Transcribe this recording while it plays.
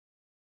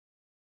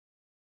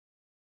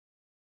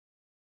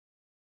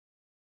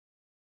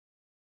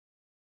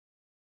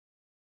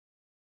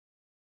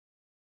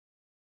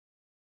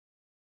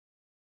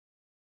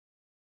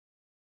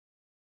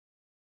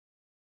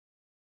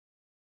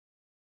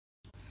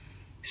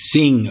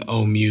Sing,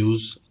 O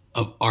Muse,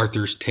 of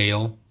Arthur's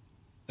tale,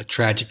 a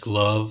tragic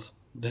love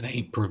that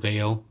ain't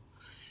prevail,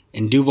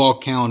 in Duval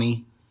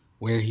County,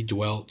 where he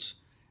dwelt,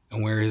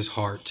 and where his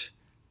heart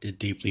did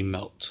deeply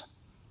melt.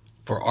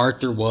 For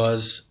Arthur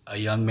was a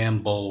young man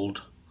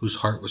bold, whose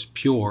heart was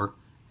pure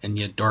and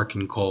yet dark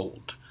and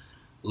cold,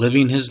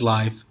 living his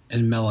life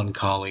in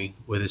melancholy,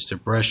 with his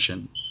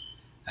depression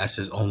as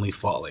his only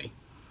folly.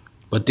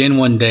 But then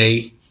one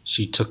day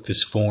she took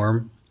this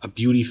form, a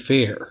beauty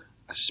fair,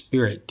 a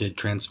spirit did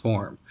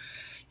transform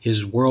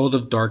his world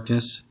of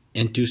darkness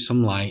into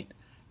some light,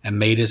 and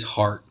made his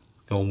heart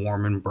feel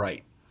warm and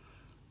bright.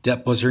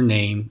 Dep was her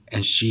name,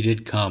 and she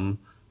did come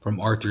from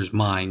Arthur's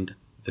mind,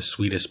 the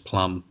sweetest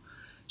plum.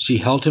 She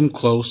held him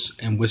close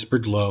and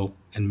whispered low,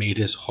 and made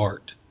his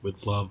heart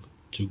with love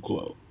to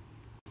glow.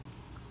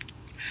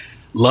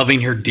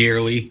 Loving her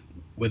dearly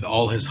with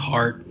all his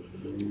heart,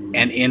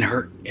 and in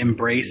her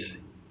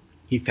embrace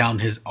he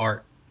found his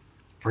art.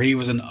 For he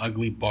was an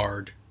ugly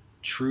bard,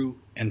 true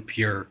and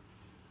pure,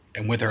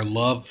 and with her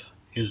love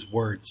his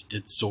words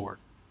did soar.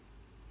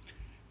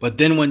 But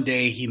then one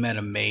day he met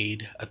a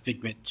maid, a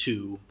figment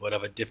too, but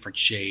of a different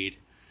shade.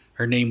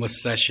 Her name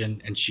was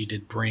Session, and she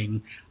did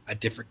bring a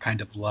different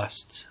kind of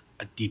lust,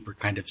 a deeper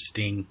kind of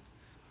sting.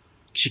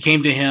 She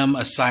came to him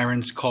a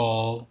siren's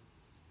call,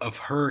 of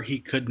her he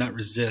could not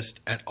resist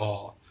at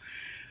all.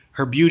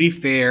 Her beauty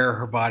fair,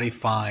 her body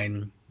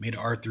fine, made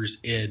Arthur's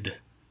id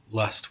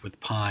lust with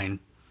pine.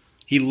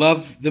 He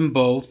loved them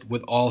both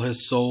with all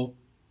his soul,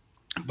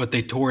 but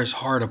they tore his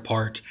heart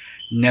apart,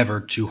 never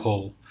to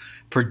whole.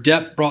 For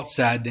depth brought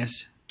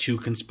sadness to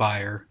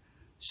conspire,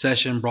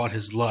 Session brought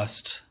his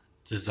lust,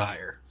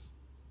 desire.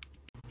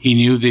 He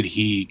knew that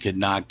he could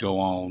not go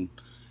on.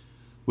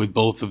 With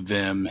both of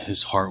them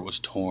his heart was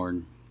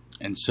torn,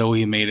 and so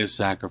he made a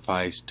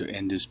sacrifice to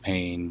end his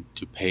pain,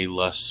 to pay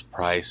lust's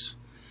price.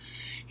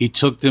 He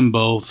took them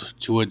both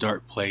to a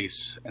dark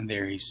place, and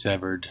there he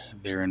severed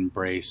their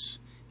embrace.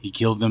 He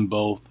killed them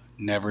both,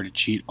 never to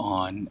cheat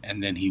on,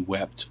 and then he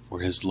wept, for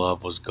his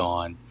love was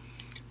gone.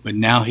 But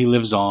now he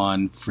lives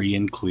on, free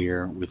and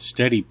clear, with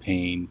steady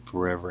pain,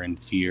 forever in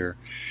fear.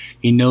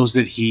 He knows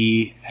that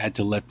he had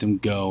to let them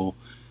go,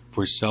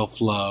 for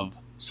self-love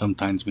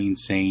sometimes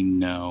means saying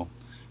no.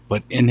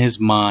 But in his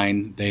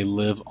mind they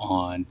live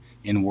on,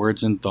 in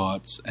words and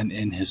thoughts, and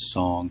in his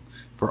song.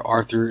 For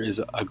Arthur is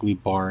an ugly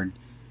bard,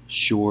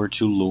 sure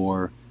to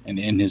lure, and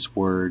in his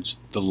words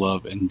the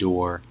love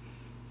endure.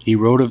 He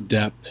wrote of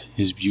Dep,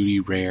 his beauty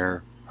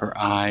rare, her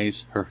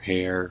eyes, her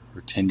hair,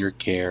 her tender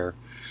care.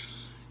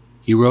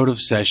 He wrote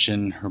of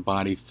Session, her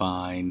body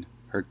fine,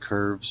 her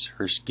curves,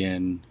 her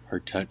skin,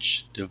 her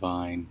touch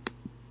divine.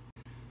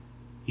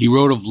 He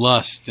wrote of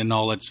lust in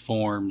all its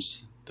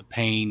forms, the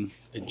pain,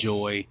 the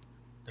joy,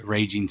 the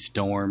raging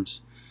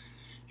storms.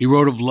 He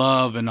wrote of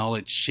love in all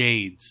its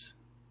shades,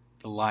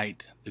 the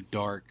light, the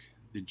dark,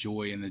 the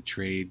joy and the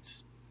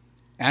trades.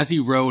 As he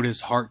wrote,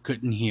 his heart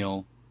couldn't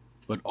heal,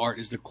 but art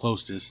is the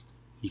closest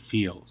he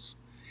feels.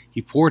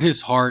 He poured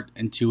his heart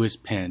into his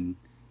pen,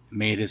 and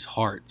made his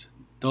heart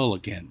dull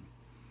again.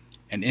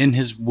 And in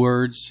his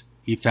words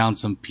he found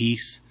some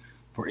peace,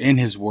 for in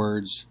his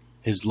words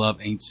his love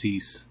ain't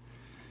cease.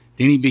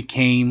 Then he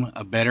became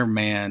a better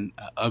man,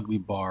 a ugly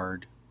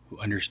bard, who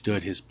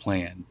understood his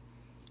plan.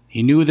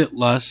 He knew that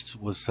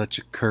lust was such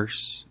a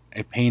curse,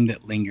 a pain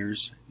that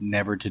lingers,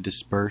 never to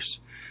disperse.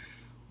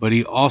 But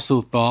he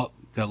also thought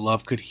that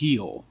love could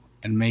heal,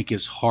 and make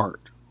his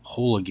heart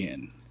whole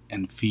again,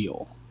 and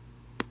feel.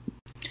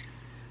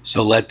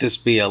 So let this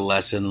be a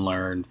lesson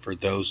learned for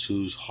those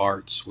whose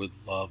hearts with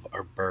love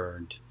are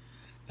burned,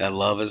 that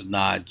love is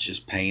not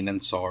just pain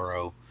and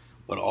sorrow,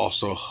 but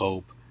also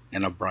hope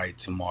and a bright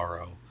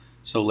tomorrow.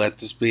 So let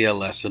this be a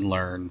lesson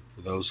learned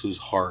for those whose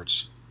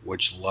hearts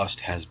which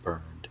lust has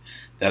burned,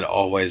 that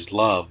always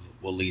love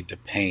will lead to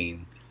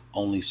pain,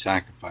 only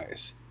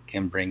sacrifice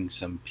can bring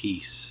some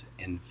peace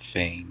and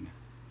fame.